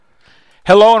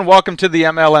Hello and welcome to the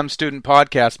MLM Student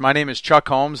Podcast. My name is Chuck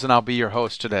Holmes and I'll be your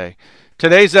host today.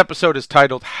 Today's episode is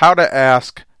titled How to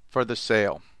Ask for the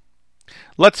Sale.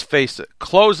 Let's face it,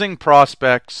 closing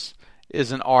prospects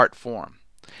is an art form.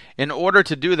 In order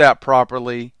to do that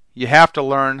properly, you have to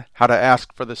learn how to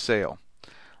ask for the sale.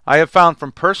 I have found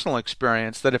from personal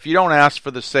experience that if you don't ask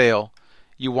for the sale,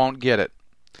 you won't get it.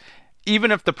 Even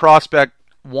if the prospect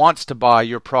wants to buy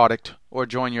your product or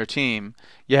join your team,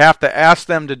 you have to ask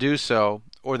them to do so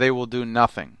or they will do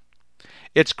nothing.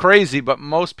 It's crazy, but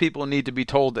most people need to be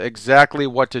told exactly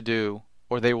what to do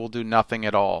or they will do nothing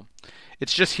at all.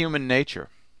 It's just human nature.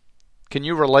 Can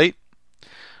you relate?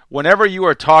 Whenever you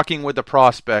are talking with a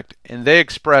prospect and they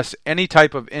express any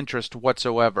type of interest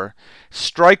whatsoever,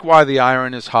 strike while the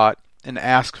iron is hot and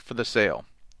ask for the sale.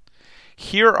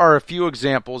 Here are a few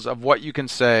examples of what you can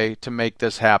say to make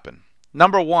this happen.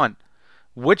 Number 1,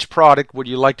 which product would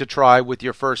you like to try with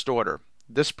your first order?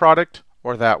 This product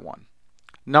or that one?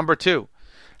 Number 2,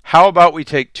 how about we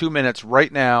take 2 minutes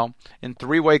right now and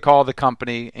three-way call the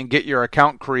company and get your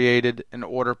account created and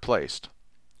order placed?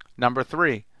 Number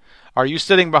 3, are you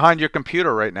sitting behind your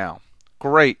computer right now?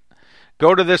 Great.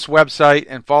 Go to this website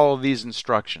and follow these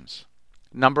instructions.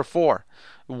 Number 4,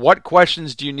 what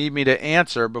questions do you need me to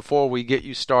answer before we get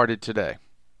you started today?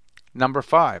 Number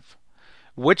 5,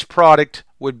 which product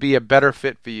would be a better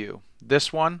fit for you,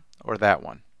 this one or that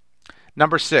one?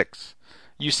 Number 6,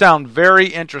 you sound very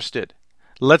interested.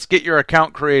 Let's get your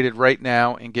account created right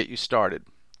now and get you started.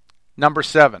 Number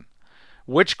 7,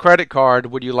 which credit card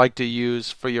would you like to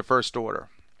use for your first order?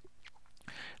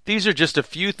 These are just a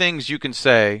few things you can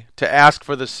say to ask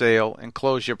for the sale and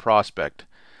close your prospect.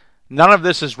 None of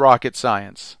this is rocket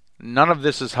science. None of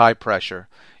this is high pressure.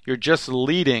 You're just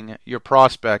leading your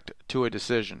prospect to a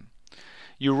decision.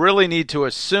 You really need to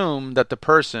assume that the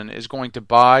person is going to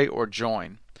buy or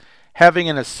join. Having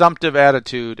an assumptive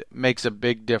attitude makes a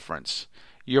big difference.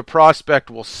 Your prospect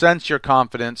will sense your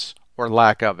confidence or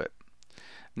lack of it.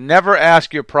 Never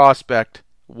ask your prospect,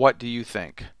 "What do you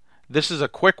think?" This is a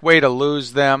quick way to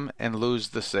lose them and lose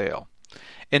the sale.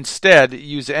 Instead,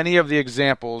 use any of the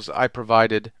examples I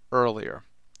provided earlier.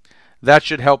 That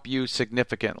should help you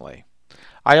significantly.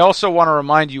 I also want to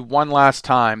remind you one last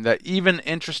time that even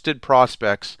interested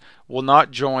prospects will not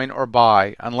join or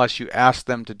buy unless you ask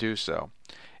them to do so.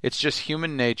 It's just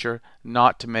human nature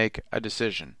not to make a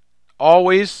decision.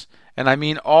 Always, and I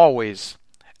mean always,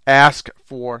 ask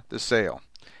for the sale.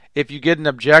 If you get an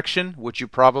objection, which you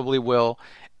probably will,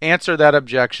 answer that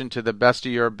objection to the best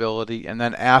of your ability and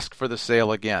then ask for the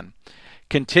sale again.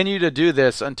 Continue to do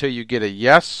this until you get a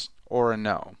yes or a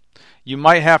no. You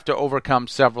might have to overcome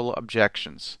several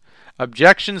objections.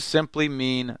 Objections simply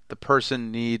mean the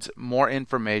person needs more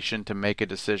information to make a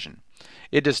decision.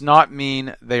 It does not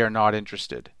mean they are not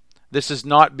interested. This is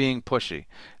not being pushy.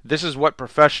 This is what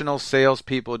professional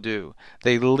salespeople do.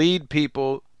 They lead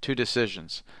people to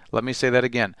decisions. Let me say that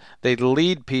again. They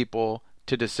lead people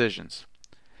to decisions.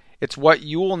 It's what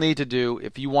you will need to do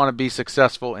if you want to be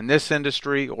successful in this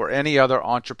industry or any other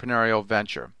entrepreneurial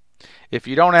venture. If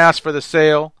you don't ask for the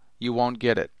sale, you won't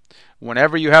get it.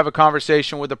 Whenever you have a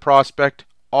conversation with a prospect,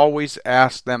 always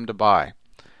ask them to buy.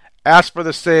 Ask for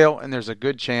the sale, and there's a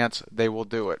good chance they will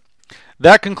do it.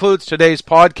 That concludes today's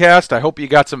podcast. I hope you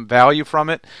got some value from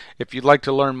it. If you'd like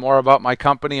to learn more about my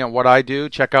company and what I do,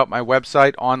 check out my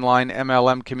website,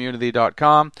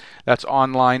 onlinemlmcommunity.com. That's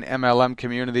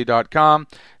onlinemlmcommunity.com.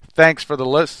 Thanks for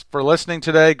listening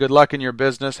today. Good luck in your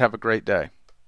business. Have a great day.